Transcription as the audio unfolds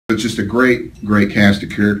It's just a great cast of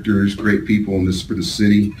characters, great people in this for the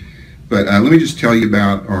city. But let me just tell you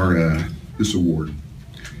about our this award.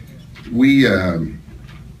 We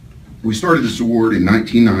started this award in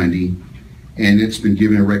 1990, and it's been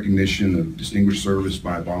given a recognition of distinguished service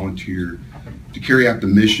by a volunteer to carry out the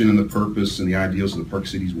mission and the purpose and the ideals of the Park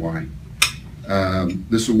Cities Y.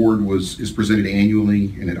 This award is presented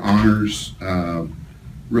annually, and it honors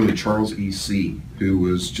really Charles E.C., who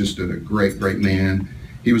was just a great man.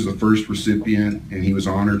 He was the first recipient, and he was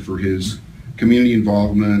honored for his community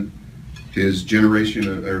involvement, his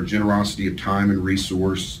generosity of time and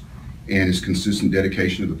resource, and his consistent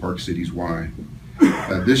dedication to the Park Cities Y.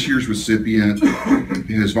 This year's recipient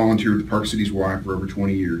has volunteered with the Park Cities Y for over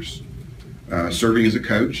 20 years, serving as a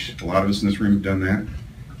coach. A lot of us in this room have done that.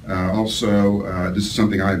 This is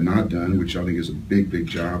something I have not done, which I think is a big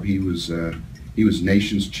job. He was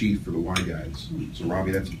nation's chief for the Y Guides. So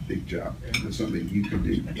Robbie, that's a big job. That's something you can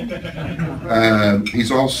do.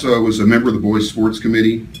 He's also was a member of the Boys Sports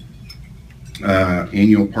Committee,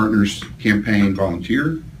 annual Partners Campaign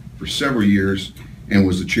volunteer for several years, and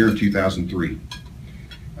was the chair in 2003.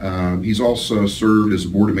 He's also served as a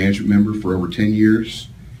Board of Management member for over 10 years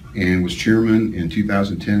and was chairman in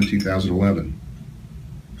 2010 and 2011.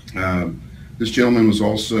 This gentleman was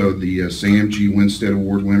also the Sam G. Winstead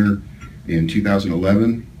Award winner in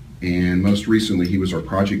 2011, and most recently he was our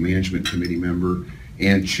Project Management Committee member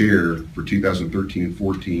and chair for 2013 and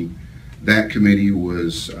 14. That committee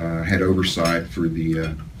had oversight for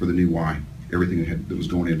the new Y, everything that was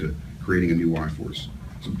going into creating a new Y for us.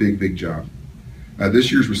 It's a big job.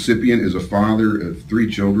 This year's recipient is a father of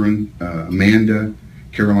 3 children, Amanda,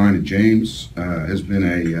 Caroline, and James. Has been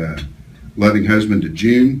a loving husband to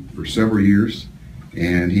June for several years,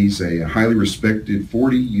 and he's a highly respected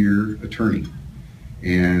 40-year attorney.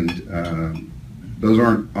 And those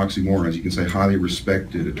aren't oxymorons. You can say highly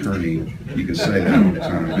respected attorney. You can say that all the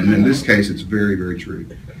time. And in this case, it's very true.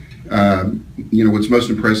 What's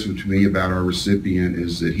most impressive to me about our recipient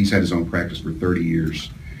is that he's had his own practice for 30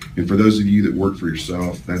 years. And for those of you that work for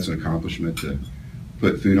yourself, that's an accomplishment to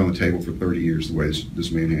put food on the table for 30 years the way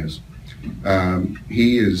this man has.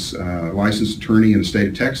 He is a licensed attorney in the state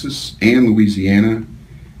of Texas and Louisiana.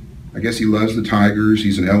 I guess he loves the Tigers.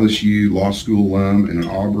 He's an LSU law school alum and an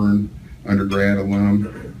Auburn undergrad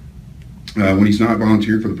alum. When he's not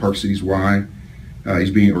volunteering for the Park Cities Y,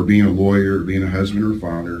 he's being a lawyer, or being a husband or a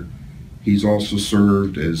father. He's also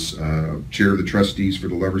served as chair of the trustees for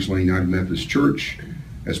the Lovers Lane United Methodist Church,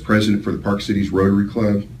 as president for the Park Cities Rotary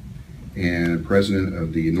Club, and president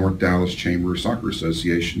of the North Dallas Chamber Soccer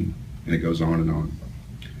Association, and it goes on and on.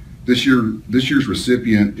 This year's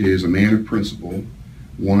recipient is a man of principle,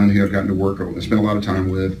 one who I've gotten to work on, spent a lot of time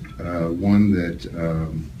with, one that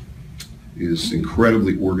is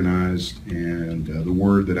incredibly organized, and the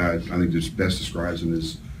word that I think just best describes him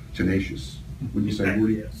is tenacious. Would you say,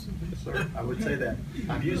 Woody? Yes, sir. I would say that.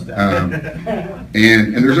 I've used that.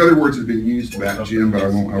 And there's other words that have been used about Jim, but I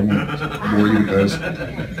won't bore you with those.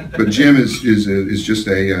 But Jim is just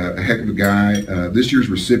a heck of a guy. This year's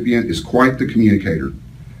recipient is quite the communicator.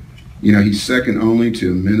 He's second only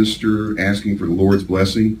to a minister asking for the Lord's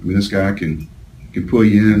blessing. I mean, this guy can pull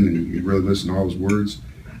you in, and you really listen to all his words.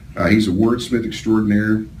 He's a wordsmith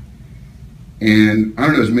extraordinaire. And I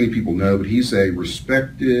don't know as many people know, but he's a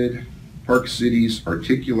respected Park Cities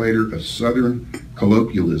articulator of Southern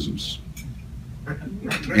colloquialisms.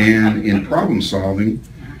 And in problem solving,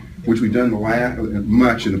 which we've done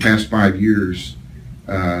much in the past 5 years,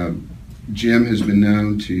 Jim has been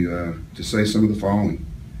known to say some of the following.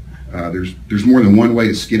 There's more than one way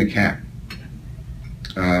to skin a cat.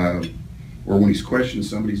 Or when he's questioned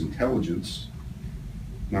somebody's intelligence,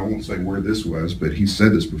 and I won't say where this was, but he's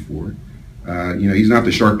said this before, he's not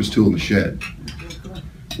the sharpest tool in the shed.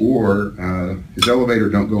 Or his elevator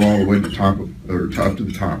don't go all the way to the top to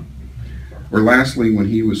the top. Or lastly, when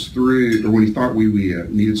he was through, or when he thought we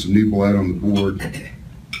needed some new blood on the board,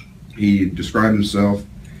 he described himself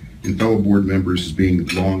and fellow board members as being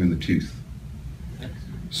long in the tooth.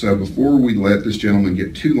 So before we let this gentleman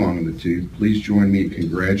get too long in the tooth, please join me in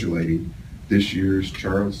congratulating this year's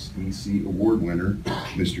Charles E.C. Award winner,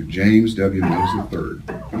 Mr. James W. Mills III.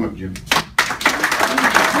 Come up, Jim.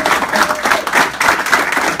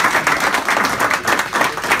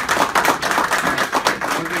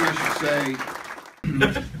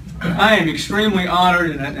 I am extremely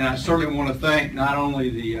honored, and I certainly want to thank not only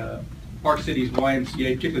the Park Cities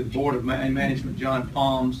YMCA, particularly the Board of Management, John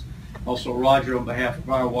Palms, also Roger on behalf of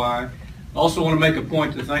our Y. I also want to make a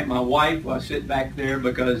point to thank my wife. I sit back there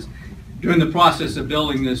because during the process of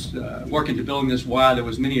building this, working to building this Y, there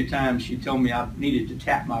was many a time she told me I needed to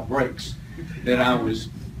tap my brakes, that I was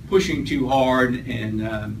pushing too hard, and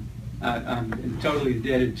I'm totally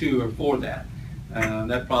indebted to her for that.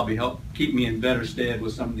 That probably helped keep me in better stead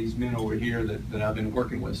with some of these men over here that I've been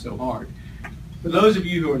working with so hard. For those of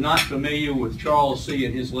you who are not familiar with Charles C.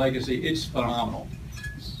 and his legacy, it's phenomenal.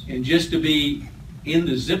 And just to be in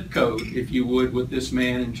the zip code, if you would, with this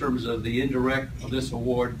man in terms of the indirect of this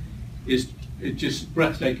award is just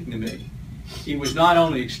breathtaking to me. He was not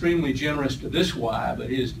only extremely generous to this Y, but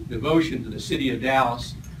his devotion to the city of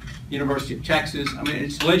Dallas, University of Texas, I mean,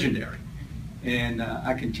 it's legendary. And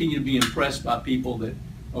I continue to be impressed by people that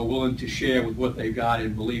are willing to share with what they've got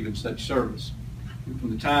and believe in such service. And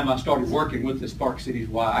from the time I started working with this Park Cities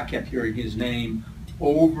Y, I kept hearing his name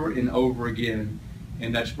over and over again,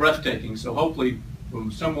 and that's breathtaking. So hopefully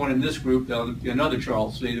from someone in this group, there'll be another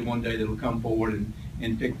Charles C. that one day that'll come forward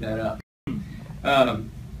and pick that up.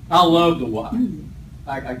 I love the Y.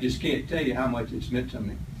 I just can't tell you how much it's meant to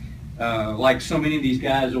me. Like so many of these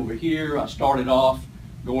guys over here, I started off,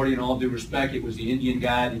 Gordy, in all due respect, it was the Indian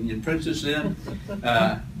guide, Indian princess then,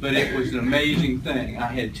 but it was an amazing thing. I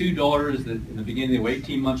had two daughters that in the beginning they were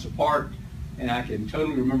 18 months apart, and I can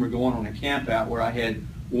totally remember going on a camp out where I had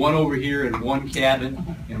one over here in one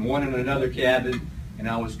cabin and one in another cabin, and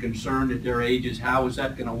I was concerned at their ages, how was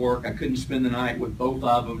that going to work? I couldn't spend the night with both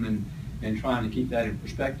of them and trying to keep that in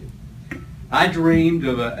perspective. I dreamed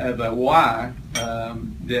of a Y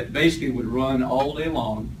that basically would run all day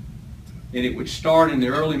long, and it would start in the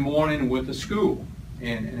early morning with a school.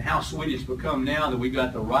 And how sweet it's become now that we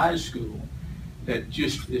got the Rise School that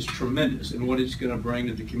just is tremendous in what it's going to bring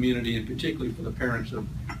to the community, and particularly for the parents of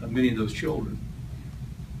many of those children.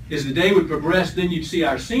 As the day would progress, then you'd see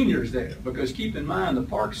our seniors there, because keep in mind the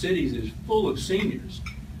Park Cities is full of seniors.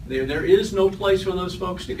 There is no place for those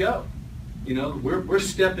folks to go. You know, we're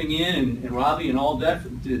stepping in, and Robbie and all that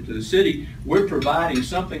to the city, we're providing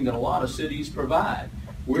something that a lot of cities provide.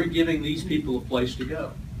 We're giving these people a place to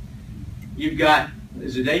go. You've got,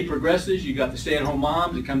 as the day progresses, you've got the stay-at-home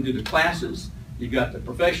moms that come to the classes. You've got the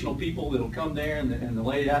professional people that'll come there in the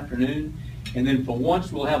late afternoon. And then for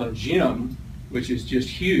once, we'll have a gym, which is just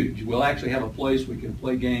huge. We'll actually have a place we can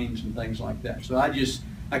play games and things like that. So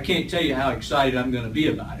I can't tell you how excited I'm going to be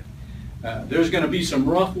about it. There's going to be some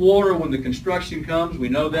rough water when the construction comes, we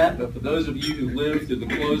know that, but for those of you who lived through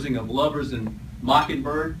the closing of Lovers and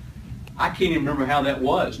Mockingbird, I can't even remember how that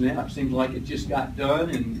was now. It seems like it just got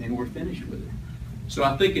done and we're finished with it. So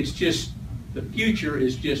I think it's just, the future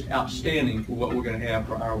is just outstanding for what we're going to have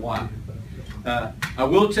for our Y. I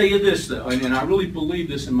will tell you this though, and I really believe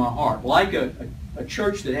this in my heart, like a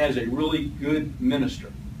church that has a really good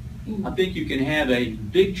minister, I think you can have a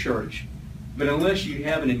big church, but unless you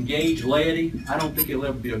have an engaged laity, I don't think it'll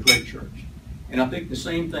ever be a great church. And I think the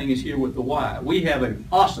same thing is here with the Y. We have an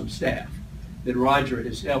awesome staff that Roger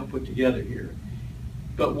has helped put together here.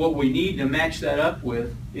 But what we need to match that up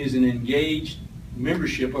with is an engaged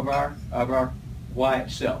membership of our Y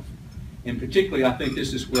itself. And particularly, I think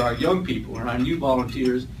this is where our young people and our new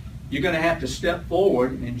volunteers, you're going to have to step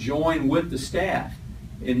forward and join with the staff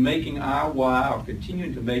in making our Y, or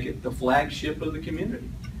continuing to make it, the flagship of the community.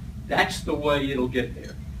 That's the way it'll get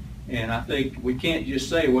there. And I think we can't just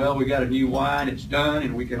say, well, we got a new Y and it's done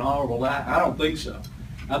and we can all relax. I don't think so.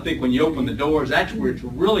 I think when you open the doors, that's where it's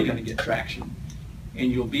really going to get traction. And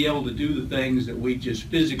you'll be able to do the things that we just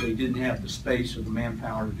physically didn't have the space or the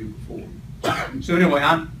manpower to do before. So anyway,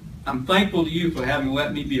 I'm thankful to you for having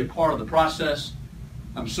let me be a part of the process.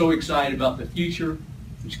 I'm so excited about the future.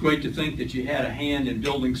 It's great to think that you had a hand in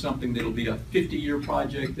building something that'll be a 50-year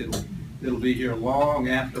project that'll be here long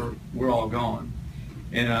after we're all gone.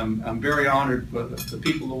 And I'm very honored for the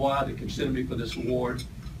people of the Y that consider me for this award,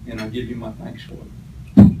 and I give you my thanks for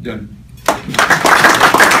it. Done.